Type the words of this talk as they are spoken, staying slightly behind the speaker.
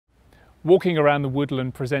Walking around the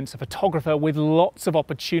woodland presents a photographer with lots of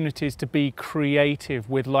opportunities to be creative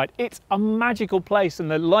with light. It's a magical place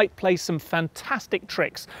and the light plays some fantastic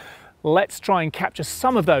tricks. Let's try and capture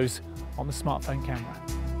some of those on the smartphone camera.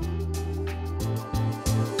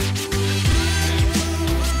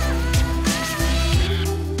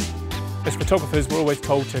 As photographers, we're always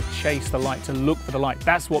told to chase the light, to look for the light.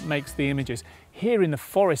 That's what makes the images. Here in the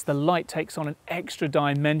forest, the light takes on an extra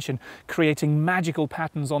dimension, creating magical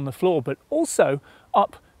patterns on the floor, but also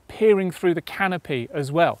up peering through the canopy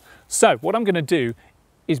as well. So what I'm going to do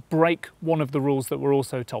is break one of the rules that we're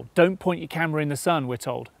also told. Don't point your camera in the sun, we're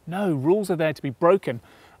told. No, rules are there to be broken.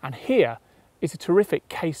 And here is a terrific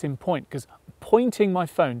case in point, because I'm pointing my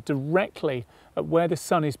phone directly at where the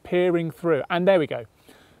sun is peering through. And there we go.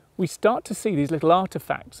 We start to see these little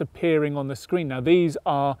artifacts appearing on the screen. Now these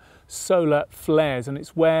are solar flares, and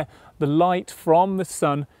it's where the light from the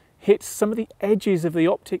sun hits some of the edges of the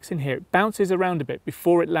optics in here. It bounces around a bit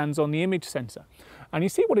before it lands on the image sensor. And you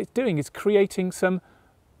see what it's doing is creating some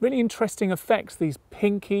really interesting effects, these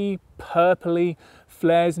pinky, purpley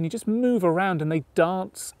flares, and you just move around and they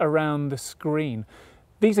dance around the screen.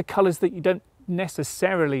 These are colours that you don't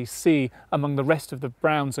necessarily see among the rest of the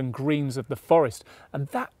browns and greens of the forest, and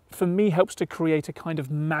that for me helps to create a kind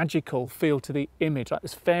of magical feel to the image, like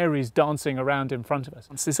there's fairies dancing around in front of us.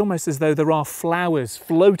 It's almost as though there are flowers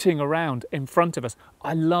floating around in front of us.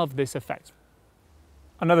 I love this effect.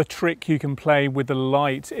 Another trick you can play with the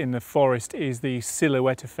light in the forest is the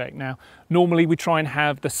silhouette effect. Now, normally we try and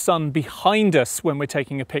have the sun behind us when we're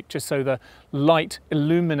taking a picture so the light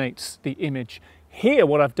illuminates the image. Here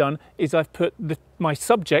what I've done is I've put my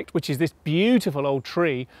subject, which is this beautiful old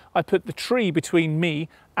tree, I put the tree between me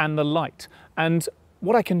and the light. And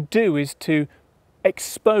what I can do is to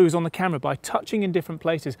expose on the camera by touching in different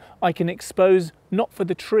places. I can expose not for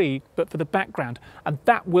the tree, but for the background. And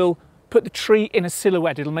that will put the tree in a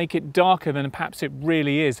silhouette. It'll make it darker than perhaps it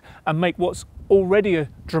really is and make what's already a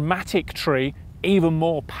dramatic tree even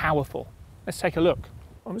more powerful. Let's take a look.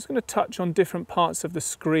 I'm just going to touch on different parts of the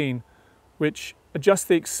screen which adjust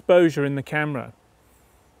the exposure in the camera.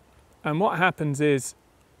 And what happens is,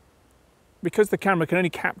 because the camera can only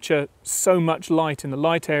capture so much light in the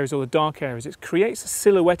light areas or the dark areas, it creates a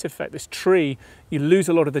silhouette effect. This tree, you lose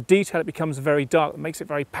a lot of the detail, it becomes very dark, it makes it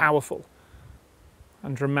very powerful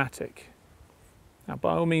and dramatic. Now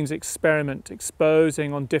by all means experiment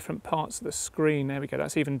exposing on different parts of the screen. There we go,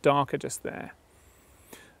 that's even darker just there.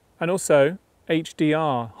 And also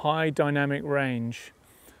HDR, high dynamic range.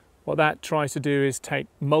 What that tries to do is take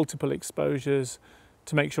multiple exposures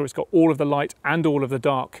to make sure it's got all of the light and all of the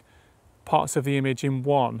dark parts of the image in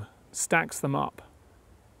one, stacks them up.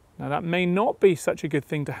 Now that may not be such a good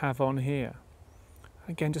thing to have on here.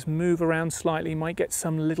 Again, just move around slightly, you might get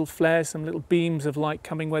some little flares, some little beams of light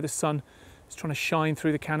coming where the sun is trying to shine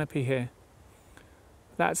through the canopy here.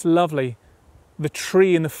 That's lovely. The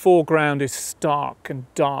tree in the foreground is stark and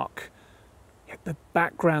dark. The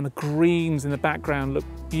background, the greens in the background look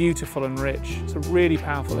beautiful and rich. It's a really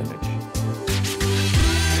powerful image.